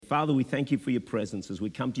Father, we thank you for your presence as we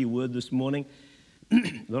come to your word this morning.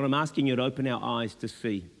 Lord, I'm asking you to open our eyes to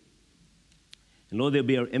see. And Lord, there'll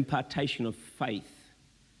be an impartation of faith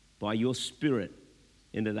by your Spirit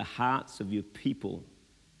into the hearts of your people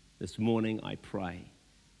this morning, I pray.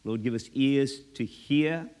 Lord, give us ears to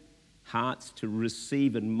hear, hearts to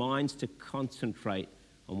receive, and minds to concentrate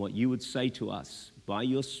on what you would say to us by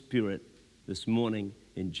your Spirit this morning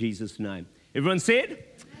in Jesus' name. Everyone said?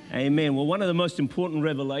 Amen. Well, one of the most important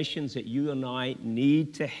revelations that you and I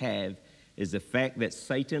need to have is the fact that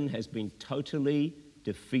Satan has been totally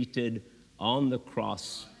defeated on the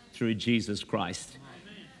cross through Jesus Christ.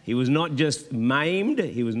 He was not just maimed,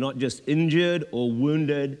 he was not just injured or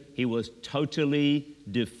wounded, he was totally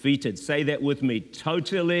defeated. Say that with me,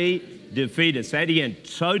 totally defeated. Say it again,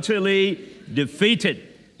 totally defeated.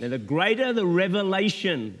 Now, the greater the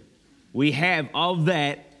revelation we have of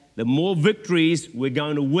that, the more victories we're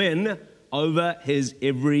going to win over his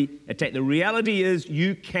every attack. The reality is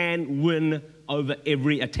you can win over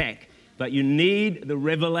every attack, but you need the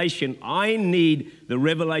revelation. I need the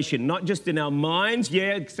revelation, not just in our minds,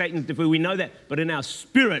 yeah, Satan's defeated, we know that, but in our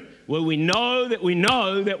spirit, where we know that we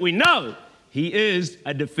know that we know he is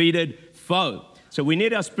a defeated foe. So we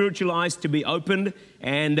need our spiritual eyes to be opened,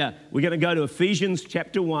 and we're going to go to Ephesians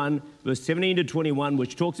chapter 1, verse 17 to 21,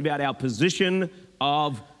 which talks about our position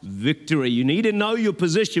of victory. You need to know your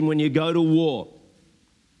position when you go to war.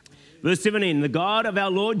 Verse 17, the God of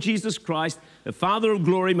our Lord Jesus Christ, the Father of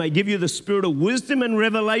glory, may give you the spirit of wisdom and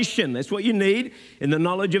revelation. That's what you need in the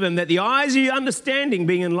knowledge of him, that the eyes of your understanding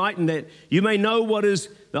being enlightened, that you may know what is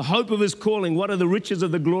the hope of his calling, what are the riches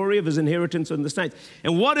of the glory of his inheritance in the saints,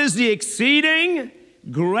 and what is the exceeding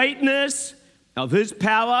greatness of his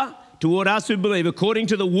power toward us who believe, according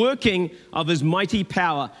to the working of his mighty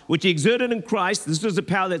power, which he exerted in Christ. This is the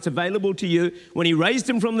power that's available to you when he raised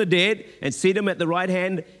him from the dead and set him at the right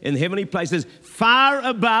hand in the heavenly places, far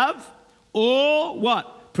above all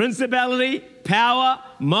what? Principality, power,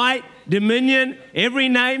 might, dominion, every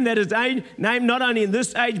name that is named not only in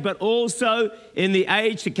this age, but also in the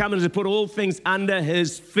age to come, and to put all things under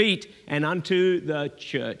his feet and unto the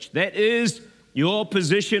church. That is your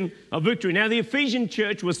position of victory. Now, the Ephesian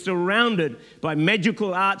church was surrounded by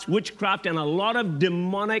magical arts, witchcraft, and a lot of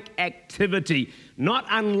demonic activity, not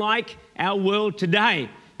unlike our world today.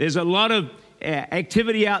 There's a lot of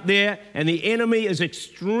activity out there, and the enemy is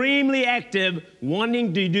extremely active,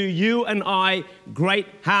 wanting to do you and I great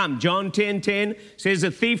harm. John 10:10 says,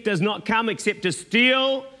 the thief does not come except to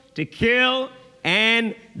steal, to kill,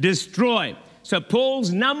 and destroy. So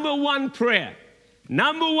Paul's number one prayer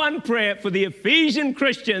for the Ephesian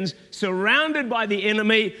Christians surrounded by the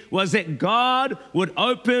enemy was that God would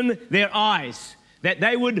open their eyes, that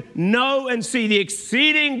they would know and see the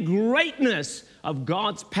exceeding greatness of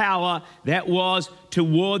God's power that was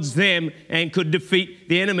towards them and could defeat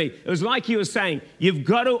the enemy. It was like he was saying, you've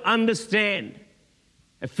got to understand.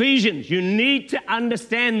 Ephesians, you need to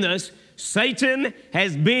understand this. Satan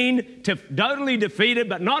has been totally defeated,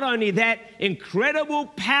 but not only that, incredible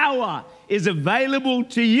power is available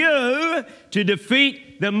to you to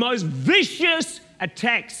defeat the most vicious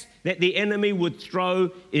attacks that the enemy would throw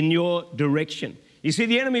in your direction. You see,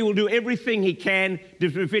 the enemy will do everything he can to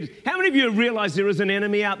defeat us. How many of you have realized there is an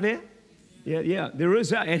enemy out there? Yeah, there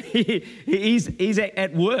is. And he's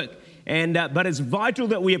at work. But it's vital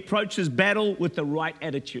that we approach this battle with the right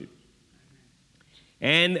attitude.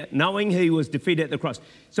 And knowing he was defeated at the cross.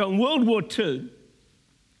 So in World War II,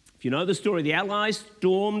 if you know the story, the Allies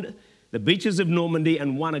stormed the beaches of Normandy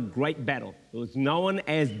and won a great battle. It was known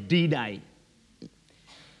as D-Day.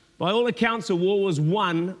 By all accounts, the war was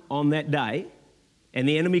won on that day, and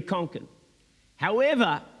the enemy conquered.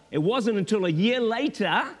 However, it wasn't until a year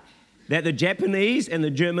later that the Japanese and the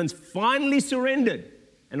Germans finally surrendered,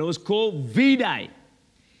 and it was called V-Day.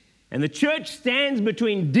 And the church stands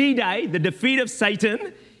between D-Day, the defeat of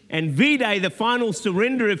Satan, and V-Day, the final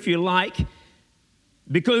surrender, if you like,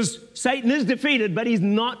 because Satan is defeated, but he's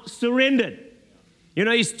not surrendered. You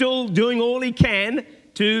know, he's still doing all he can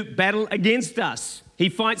to battle against us. He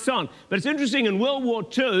fights on. But it's interesting in World War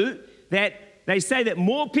II that they say that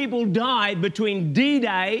more people died between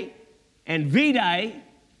D-Day and V-Day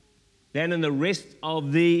than in the rest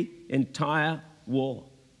of the entire war.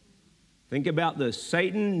 Think about this.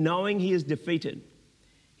 Satan, knowing he is defeated,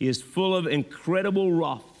 he is full of incredible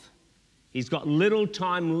wrath. He's got little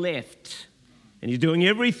time left, and he's doing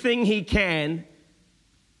everything he can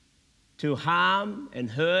to harm and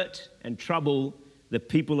hurt and trouble the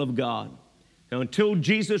people of God. Now, until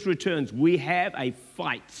Jesus returns, we have a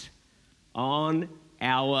fight on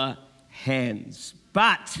our hands.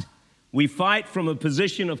 But we fight from a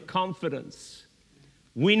position of confidence,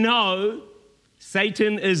 We know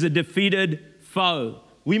Satan is a defeated foe.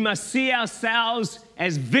 We must see ourselves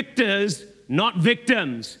as victors, not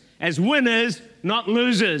victims, as winners, not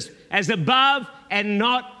losers, as above and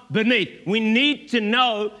not beneath. We need to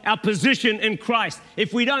know our position in Christ.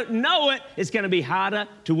 If we don't know it, it's going to be harder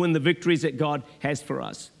to win the victories that God has for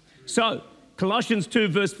us. So, Colossians 2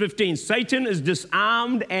 verse 15, Satan is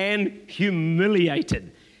disarmed and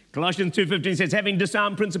humiliated. Colossians 2:15 says, having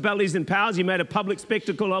disarmed principalities and powers, he made a public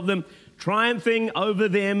spectacle of them, triumphing over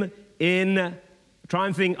them in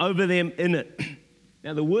it.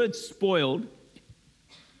 Now the word spoiled,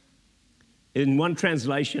 in one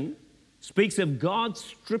translation, speaks of God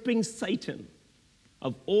stripping Satan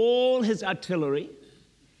of all his artillery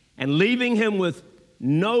and leaving him with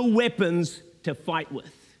no weapons to fight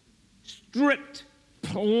with. Stripped,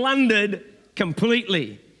 plundered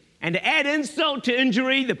completely. And to add insult to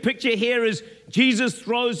injury, the picture here is Jesus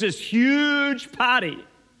throws this huge party.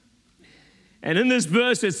 And in this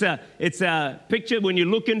verse, it's a picture, when you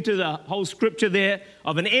look into the whole scripture there,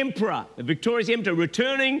 of an emperor, a victorious emperor,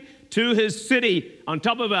 returning to his city on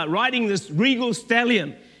top of riding this regal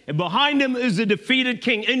stallion. And behind him is a defeated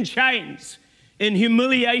king in chains, in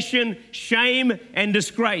humiliation, shame, and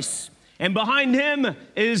disgrace. And behind him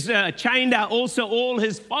is chained are also all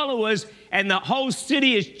his followers, and the whole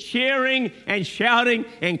city is cheering and shouting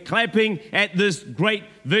and clapping at this great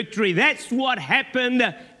victory. That's what happened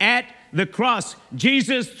at the cross.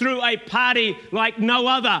 Jesus threw a party like no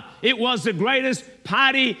other. It was the greatest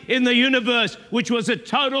party in the universe, which was a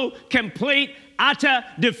total, complete, utter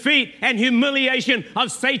defeat and humiliation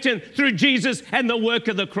of Satan through Jesus and the work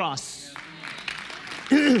of the cross.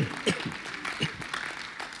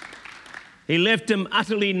 He left him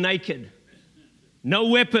utterly naked, no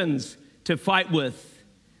weapons to fight with,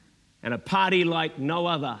 and a party like no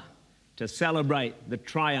other to celebrate the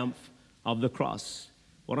triumph of the cross.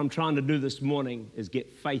 What I'm trying to do this morning is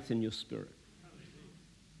get faith in your spirit.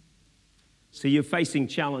 So you're facing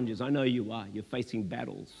challenges. I know you are. You're facing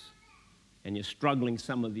battles, and you're struggling,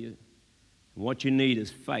 some of you. And what you need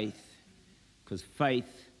is faith, because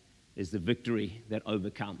faith is the victory that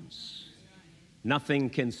overcomes. Nothing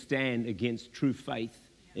can stand against true faith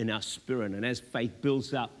in our spirit. And as faith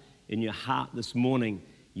builds up in your heart this morning,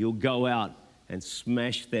 you'll go out and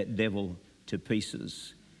smash that devil to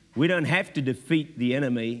pieces. We don't have to defeat the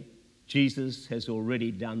enemy. Jesus has already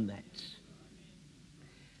done that.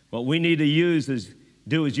 What we need to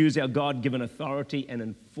do is use our God-given authority and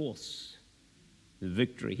enforce the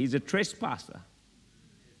victory. He's a trespasser.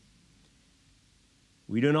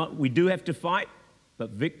 We do have to fight, but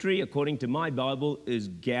victory, according to my Bible, is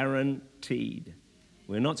guaranteed.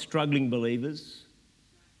 We're not struggling believers.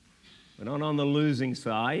 We're not on the losing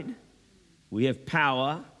side. We have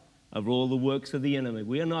power over all the works of the enemy.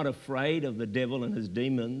 We are not afraid of the devil and his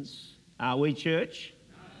demons. Are we, church?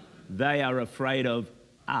 No. They are afraid of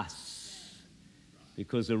us,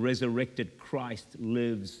 because the resurrected Christ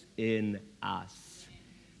lives in us.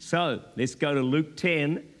 So let's go to Luke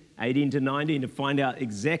 10, 18 to 19 to find out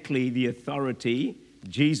exactly the authority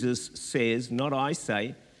Jesus says, not I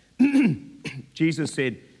say. Jesus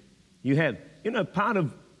said, part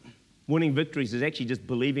of winning victories is actually just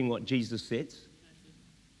believing what Jesus says.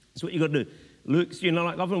 That's what you've got to do. Luke,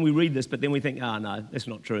 like often we read this, but then we think, no, that's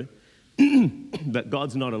not true. But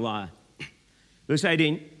God's not a liar. Verse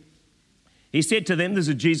 18, he said to them, this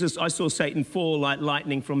is Jesus, I saw Satan fall like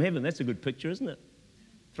lightning from heaven. That's a good picture, isn't it?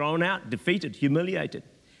 Thrown out, defeated, humiliated.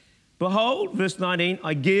 Behold, verse 19,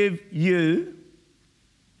 I give you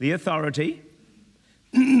the authority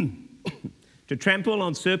to trample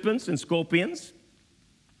on serpents and scorpions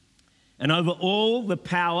and over all the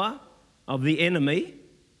power of the enemy,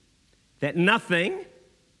 that nothing,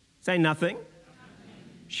 say nothing,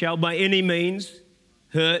 shall by any means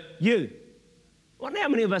hurt you. I wonder how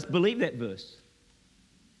many of us believe that verse?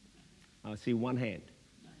 I see one hand.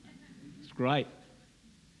 It's great.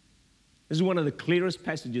 This is one of the clearest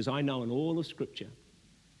passages I know in all of Scripture.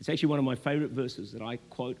 It's actually one of my favorite verses that I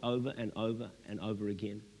quote over and over and over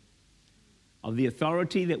again. Of the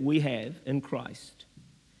authority that we have in Christ.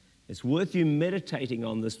 It's worth you meditating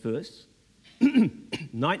on this verse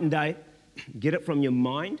night and day. Get it from your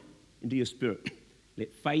mind into your spirit.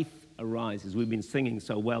 Let faith arise, as we've been singing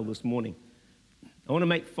so well this morning. I want to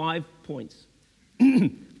make 5 points,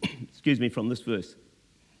 from this verse.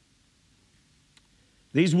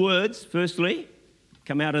 These words, firstly,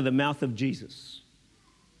 come out of the mouth of Jesus.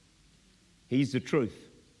 He's the truth.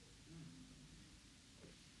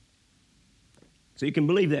 So you can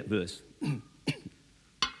believe that verse.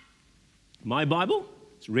 My Bible,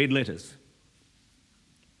 it's red letters.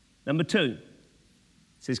 Number 2, it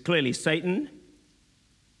says clearly, Satan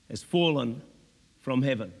has fallen from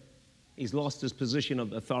heaven. He's lost his position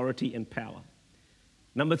of authority and power.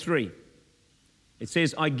 Number 3, it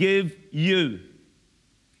says, I give you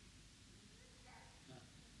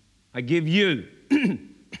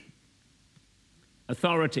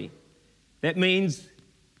authority. That means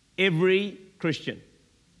every Christian.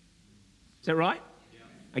 Is that right? Yeah.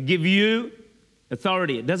 I give you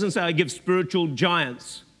authority. It doesn't say I give spiritual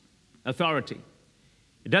giants authority.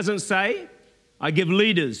 It doesn't say I give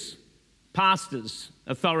leaders, pastors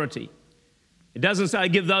authority. It doesn't say I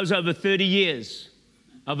give those over 30 years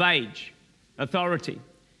of age authority.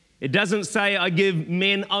 It doesn't say I give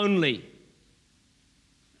men only.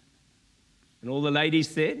 And all the ladies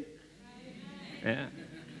said? Amen. Yeah.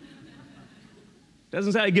 It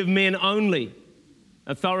doesn't say I give men only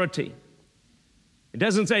authority. It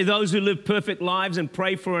doesn't say those who live perfect lives and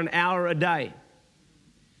pray for an hour a day.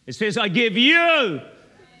 It says I give you.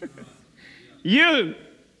 You.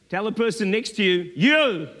 Tell the person next to you,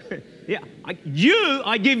 you. Yeah,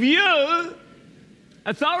 I give you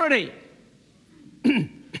authority.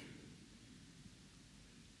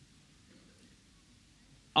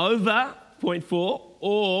 Over, point 4,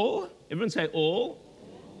 all. Everyone say all.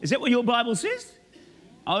 Is that what your Bible says?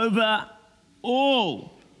 Over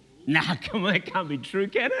all. Nah, come on, that can't be true,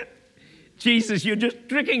 can it? Jesus, you're just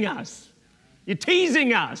tricking us. You're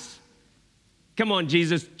teasing us. Come on,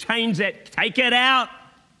 Jesus, change that. Take it out.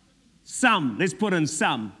 Some. Let's put in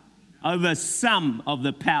some. Over some of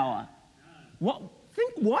the power.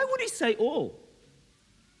 Why would he say all?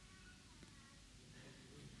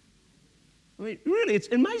 I mean, really, it's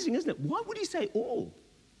amazing, isn't it? Why would he say all?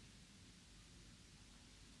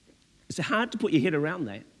 It's hard to put your head around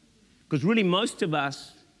that. Because really most of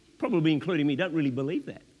us, probably including me, don't really believe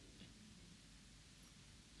that.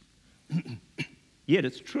 Yet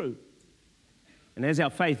it's true. And as our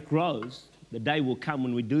faith grows, the day will come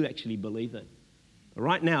when we do actually believe it. But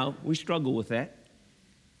right now, we struggle with that.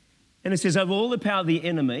 And it says, over all the power of the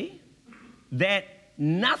enemy, that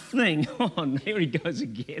nothing, here he goes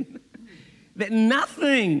again, that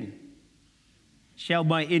nothing shall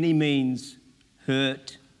by any means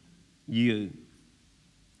hurt you.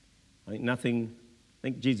 I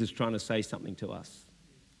think Jesus is trying to say something to us.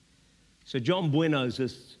 So John Bueno is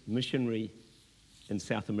this missionary in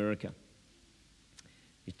South America.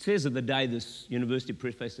 It says of the day this university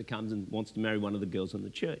professor comes and wants to marry one of the girls in the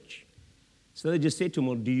church. So they just said to him,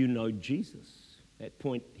 well, do you know Jesus? At that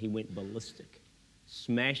point, he went ballistic,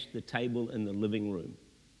 smashed the table in the living room.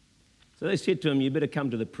 So they said to him, you better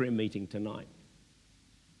come to the prayer meeting tonight.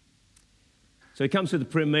 So he comes to the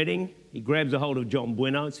prayer meeting, he grabs a hold of John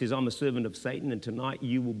Bueno and says, I'm a servant of Satan, and tonight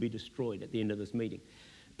you will be destroyed at the end of this meeting.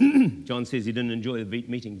 John says he didn't enjoy the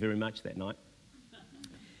meeting very much that night.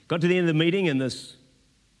 Got to the end of the meeting, and this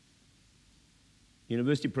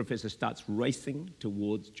university professor starts racing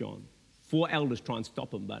towards John. 4 elders try and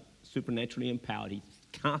stop him, but supernaturally empowered, he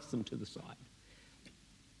casts them to the side.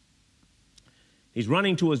 He's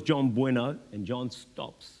running towards John Bueno, and John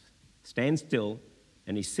stops, stands still,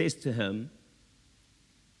 and he says to him,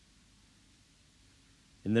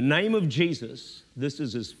 in the name of Jesus, this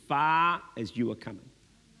is as far as you are coming.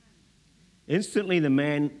 Instantly, the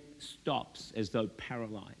man stops as though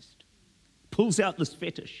paralyzed, pulls out this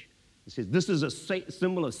fetish, and says, this is a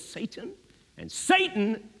symbol of Satan, and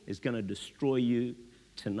Satan is going to destroy you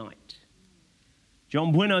tonight.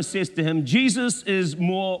 John Bueno says to him, Jesus is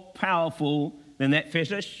more powerful than that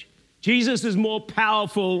fetish. Jesus is more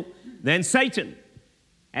powerful than Satan.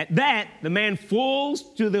 At that, the man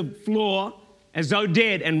falls to the floor as though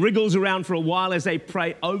dead and wriggles around for a while as they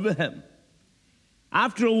pray over him.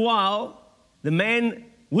 After a while, the man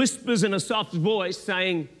whispers in a soft voice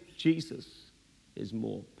saying, Jesus is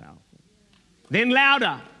more powerful. Then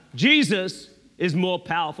louder, Jesus is more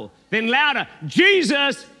powerful. Then louder,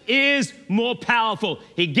 Jesus is more powerful.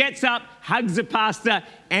 He gets up, hugs the pastor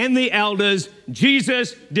and the elders.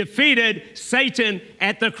 Jesus defeated Satan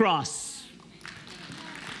at the cross.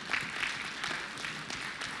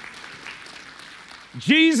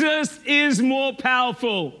 Jesus is more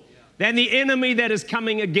powerful than the enemy that is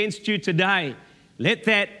coming against you today. Let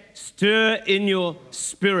that stir in your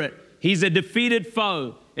spirit. He's a defeated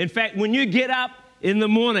foe. In fact, when you get up in the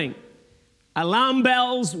morning, alarm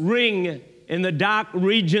bells ring in the dark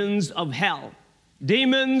regions of hell.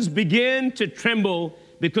 Demons begin to tremble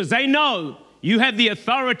because they know you have the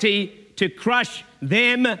authority to crush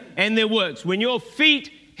them and their works. When your feet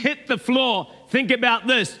hit the floor, think about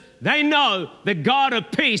this. They know the God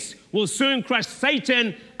of peace will soon crush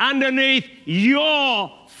Satan underneath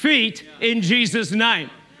your feet in Jesus'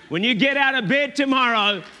 name. When you get out of bed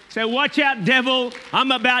tomorrow, say, watch out, devil,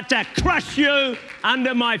 I'm about to crush you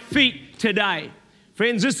under my feet today.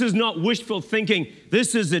 Friends, this is not wishful thinking.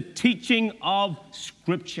 This is a teaching of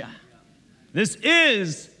Scripture. This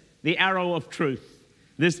is the arrow of truth.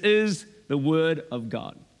 This is the Word of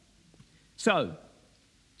God. So,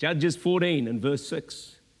 Judges 14 and verse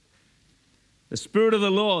 6. The Spirit of the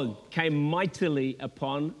Lord came mightily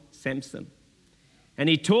upon Samson, and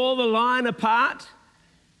he tore the lion apart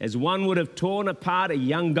as one would have torn apart a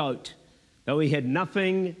young goat, though he had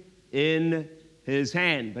nothing in his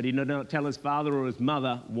hand. But he did not tell his father or his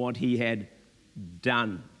mother what he had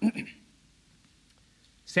done.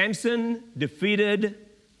 Samson defeated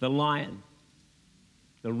the lion,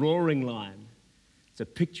 the roaring lion. It's a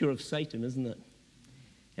picture of Satan, isn't it?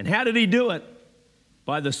 And how did he do it?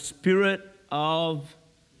 By the Spirit of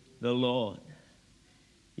the Lord.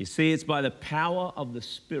 You see, it's by the power of the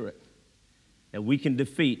Spirit that we can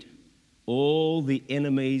defeat all the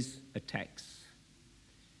enemy's attacks.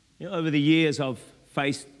 You know, over the years, I've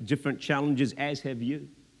faced different challenges, as have you.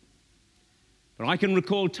 But I can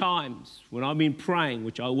recall times when I've been praying,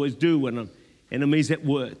 which I always do when an enemy's at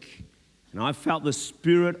work, and I felt the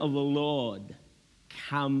Spirit of the Lord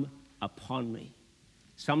come upon me,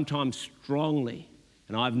 sometimes strongly,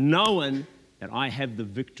 and I've known that I have the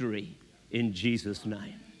victory in Jesus'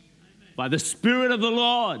 name. By the Spirit of the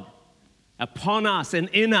Lord upon us and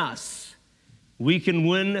in us, we can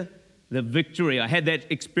win the victory. I had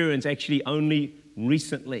that experience actually only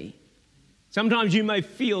recently. Sometimes you may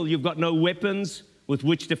feel you've got no weapons with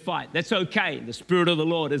which to fight. That's okay. The Spirit of the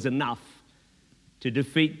Lord is enough to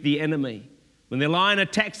defeat the enemy. When the lion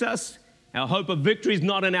attacks us, our hope of victory is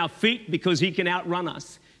not in our feet because he can outrun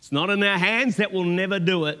us. It's not in our hands, that will never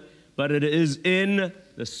do it, but it is in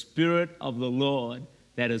the Spirit of the Lord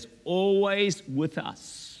that is always with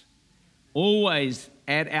us, always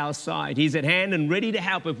at our side. He's at hand and ready to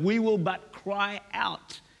help if we will but cry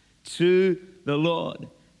out to the Lord.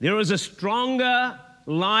 There is a stronger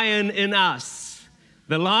lion in us,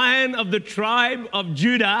 the Lion of the tribe of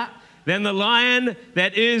Judah, than the lion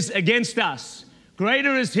that is against us.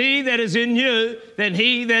 Greater is he that is in you than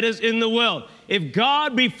he that is in the world. If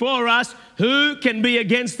God be for us, who can be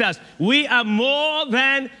against us? We are more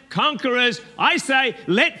than conquerors. I say,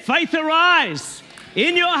 let faith arise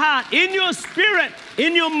in your heart, in your spirit,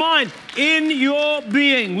 in your mind, in your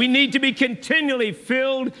being. We need to be continually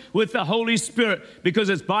filled with the Holy Spirit, because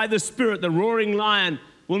it's by the Spirit the roaring lion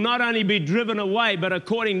will not only be driven away, but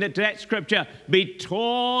according to that scripture, be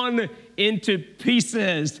torn into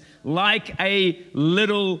pieces like a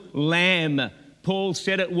little lamb. Paul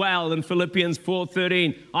said it well in Philippians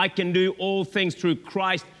 4:13, I can do all things through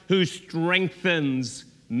Christ who strengthens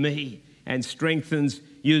me. And strengthens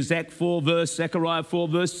you. Zechariah 4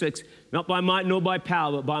 verse 6, not by might nor by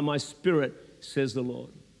power, but by my Spirit, says the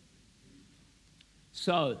Lord.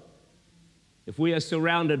 So, if we are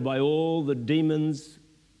surrounded by all the demons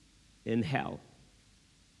in hell,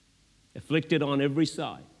 afflicted on every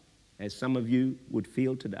side, as some of you would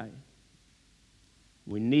feel today,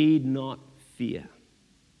 we need not fear,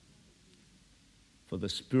 for the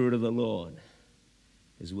Spirit of the Lord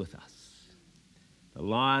is with us. The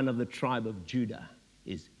Lion of the tribe of Judah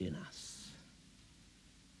is in us,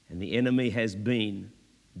 and the enemy has been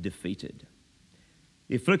defeated.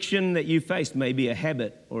 The affliction that you face may be a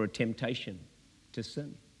habit or a temptation to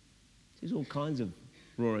sin. There's all kinds of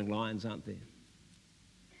roaring lions, aren't there?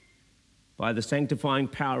 By the sanctifying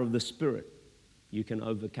power of the Spirit, you can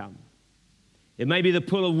overcome. It may be the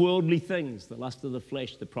pull of worldly things, the lust of the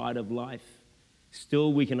flesh, the pride of life.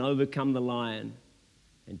 Still, we can overcome the lion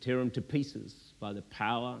and tear him to pieces by the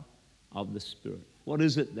power of the Spirit. What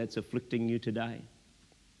is it that's afflicting you today?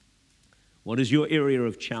 What is your area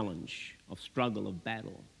of challenge, of struggle, of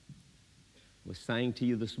battle? We're saying to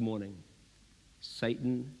you this morning,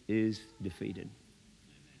 Satan is defeated.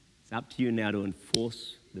 It's up to you now to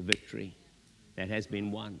enforce the victory that has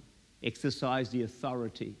been won. Exercise the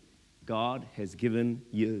authority God has given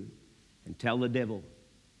you, and tell the devil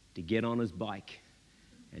to get on his bike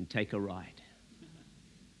and take a ride.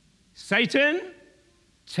 Satan,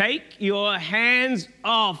 take your hands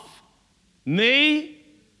off me,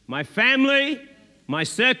 my family, my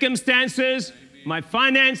circumstances, my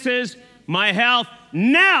finances, my health.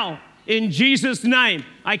 Now, in Jesus' name,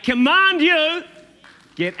 I command you,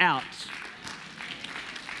 get out.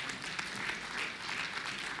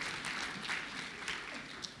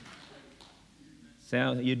 That's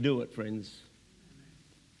how you do it, friends.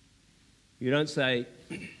 You don't say,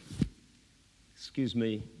 excuse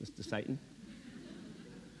me, Mr. Satan,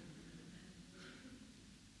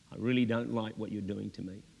 I really don't like what you're doing to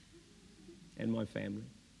me and my family.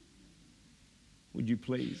 Would you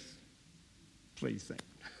please, Satan,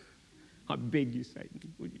 I beg you,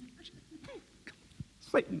 Satan, would you?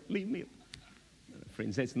 Satan, leave me. No,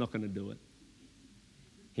 friends, that's not going to do it.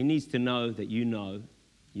 He needs to know that you know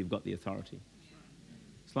you've got the authority.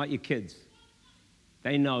 It's like your kids.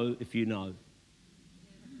 They know if you know.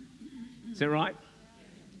 Is that right?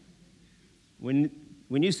 When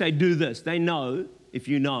you say do this, they know if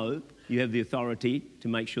you know you have the authority to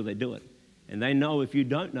make sure they do it. And they know if you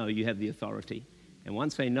don't know you have the authority. And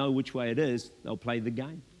once they know which way it is, they'll play the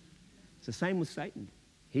game. It's the same with Satan.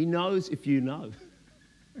 He knows if you know.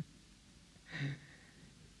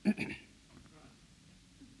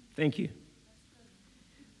 Thank you.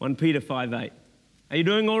 1 Peter 5:8. Are you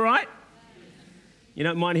doing all right? You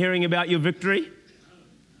don't mind hearing about your victory?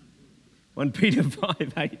 1 Peter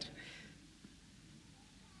 5:8.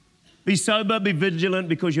 Be sober, be vigilant,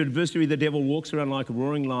 because your adversary, the devil, walks around like a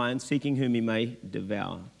roaring lion, seeking whom he may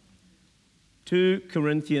devour. 2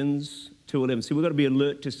 Corinthians 2:11. See, we've got to be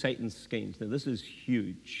alert to Satan's schemes. Now, this is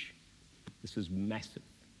huge. This is massive.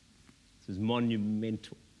 This is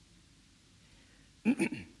monumental.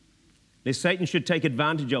 Lest Satan should take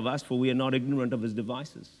advantage of us, for we are not ignorant of his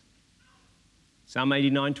devices. Psalm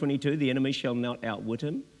 89:22. The enemy shall not outwit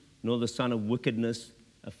him, nor the son of wickedness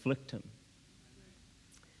afflict him.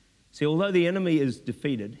 See, although the enemy is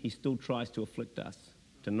defeated, he still tries to afflict us,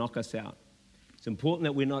 to knock us out. It's important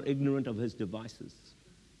that we're not ignorant of his devices.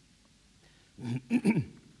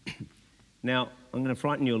 Now, I'm going to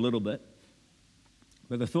frighten you a little bit,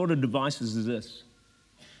 but the thought of devices is this.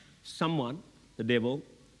 Someone, the devil,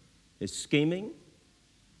 is scheming,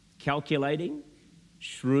 calculating,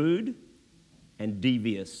 shrewd, and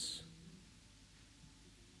devious.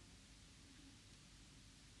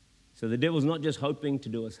 So the devil's not just hoping to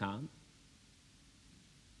do us harm.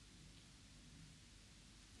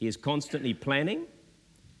 He is constantly planning,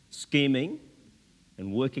 scheming,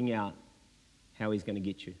 and working out how he's going to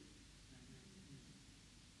get you.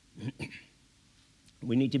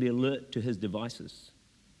 We need to be alert to his devices.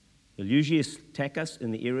 He'll usually attack us in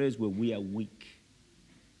the areas where we are weak.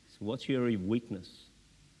 So what's your area of weakness?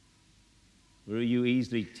 Where are you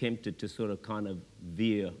easily tempted to sort of kind of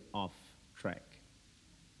veer off track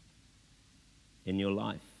in your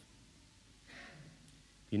life?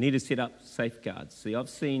 You need to set up safeguards. See, I've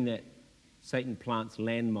seen that Satan plants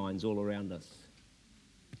landmines all around us,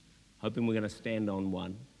 hoping we're going to stand on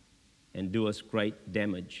one and do us great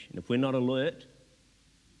damage. And if we're not alert,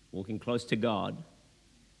 walking close to God,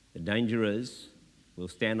 the danger is we'll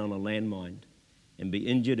stand on a landmine and be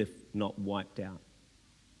injured if not wiped out.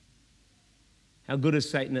 How good is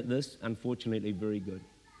Satan at this? Unfortunately, very good.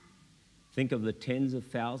 Think of the tens of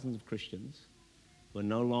thousands of Christians who are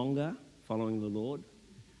no longer following the Lord,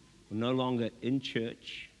 who are no longer in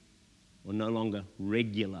church, or no longer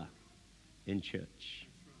regular in church.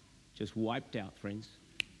 Just wiped out, friends.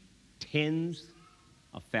 Tens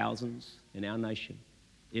of thousands in our nation,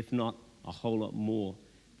 if not a whole lot more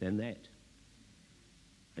than that.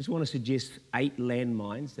 I just want to suggest 8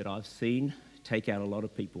 landmines that I've seen take out a lot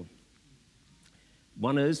of people.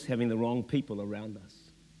 One is having the wrong people around us.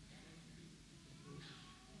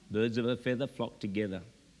 Birds of a feather flock together.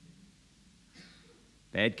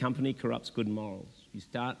 Bad company corrupts good morals. You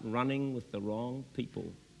start running with the wrong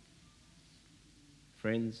people.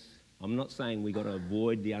 Friends, I'm not saying we've got to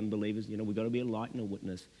avoid the unbelievers. You know, we've got to be a light and a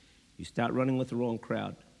witness. You start running with the wrong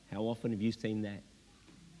crowd. How often have you seen that?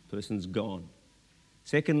 Person's gone.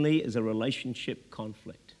 Secondly is a relationship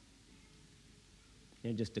conflict. You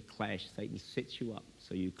know, just a clash. Satan sets you up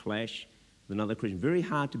so you clash with another Christian. Very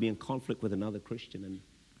hard to be in conflict with another Christian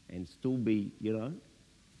and still be, you know.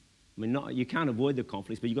 I mean, you can't avoid the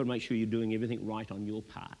conflicts, but you've got to make sure you're doing everything right on your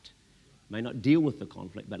part. You may not deal with the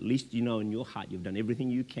conflict, but at least you know in your heart you've done everything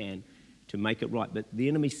you can to make it right. But the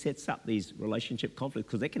enemy sets up these relationship conflicts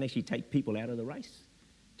because they can actually take people out of the race,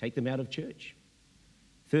 take them out of church.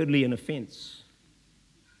 Thirdly, an offense.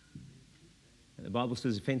 The Bible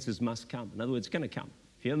says offenses must come. In other words, it's going to come.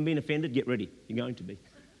 If you haven't been offended, get ready. You're going to be.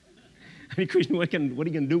 I mean, Christian, what are you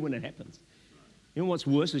going to do when it happens? You know what's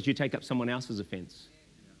worse is you take up someone else's offense.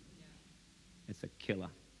 It's a killer.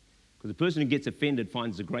 Because the person who gets offended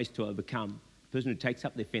finds the grace to overcome. The person who takes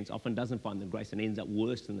up the offense often doesn't find the grace and ends up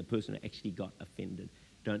worse than the person who actually got offended.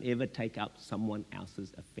 Don't ever take up someone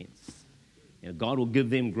else's offense. You know, God will give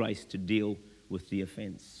them grace to deal with the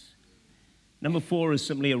offense. Number 4 is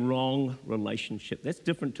simply a wrong relationship. That's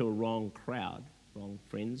different to a wrong crowd, wrong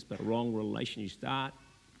friends, but a wrong relation. You start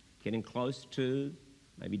getting close to,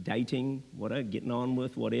 maybe dating, whatever, getting on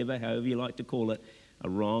with, whatever, however you like to call it, a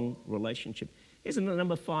wrong relationship. Here's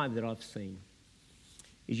number 5 that I've seen,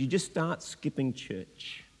 is you just start skipping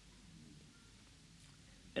church.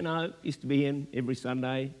 You know, used to be in every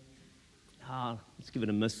Sunday, let's give it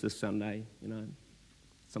a miss this Sunday,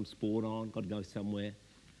 some sport on, got to go somewhere.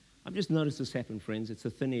 I've just noticed this happen, friends. It's the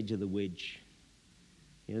thin edge of the wedge.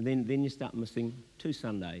 Then you start missing 2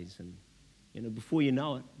 Sundays. And before you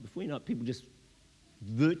know it, people just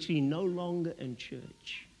virtually no longer in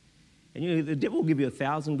church. And the devil will give you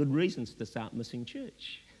 1,000 good reasons to start missing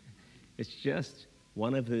church. It's just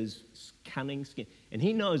one of his cunning schemes. And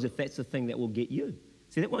he knows if that's the thing that will get you.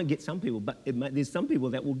 See, that won't get some people, but there's some people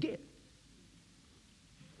that will get.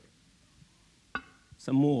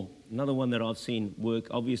 Some more. Another one that I've seen work,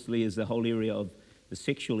 obviously, is the whole area of the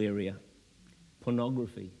sexual area.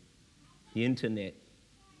 Pornography, the internet.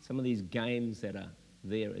 Some of these games that are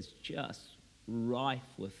there is just rife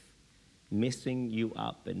with messing you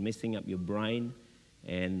up and messing up your brain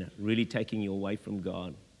and really taking you away from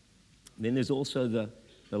God. Then there's also the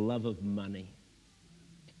love of money.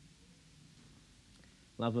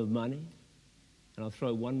 Love of money. And I'll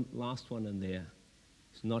throw one last one in there.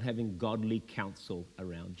 It's not having godly counsel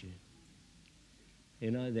around you.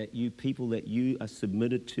 That you people that you are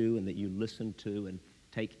submitted to and that you listen to and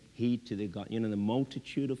take heed to their God. The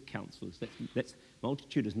multitude of counselors. That's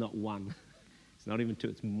multitude is not one. It's not even 2.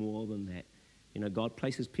 It's more than that. God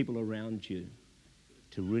places people around you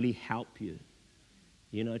to really help you.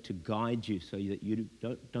 To guide you so that you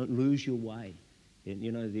don't lose your way.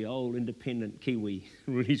 And, the old independent Kiwi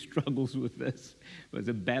really struggles with this. It was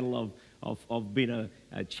a battle of being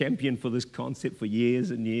a champion for this concept for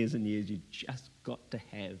years and years and years. You just got to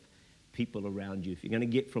have people around you. If you're going to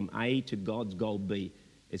get from A to God's goal B,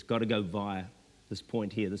 it's got to go via this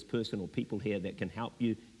point here, this person or people here that can help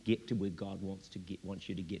you get to where God wants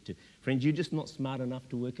you to get to. Friends, you're just not smart enough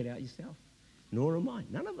to work it out yourself. Nor am I.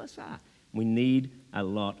 None of us are. We need a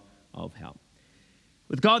lot of help.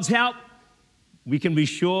 With God's help, we can be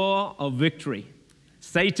sure of victory.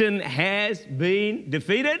 Satan has been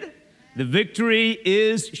defeated. The victory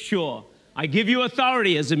is sure. I give you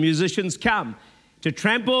authority as the musicians come to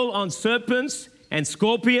trample on serpents and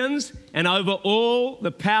scorpions and over all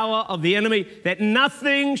the power of the enemy, that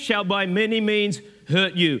nothing shall by any means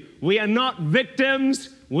hurt you. We are not victims,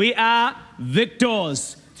 we are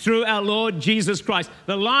victors through our Lord Jesus Christ.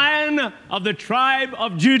 The Lion of the tribe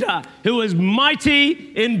of Judah, who is mighty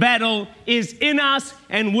in battle, is in us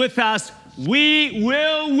and with us. We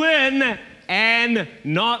will win and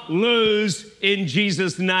not lose in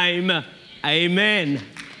Jesus' name. Amen.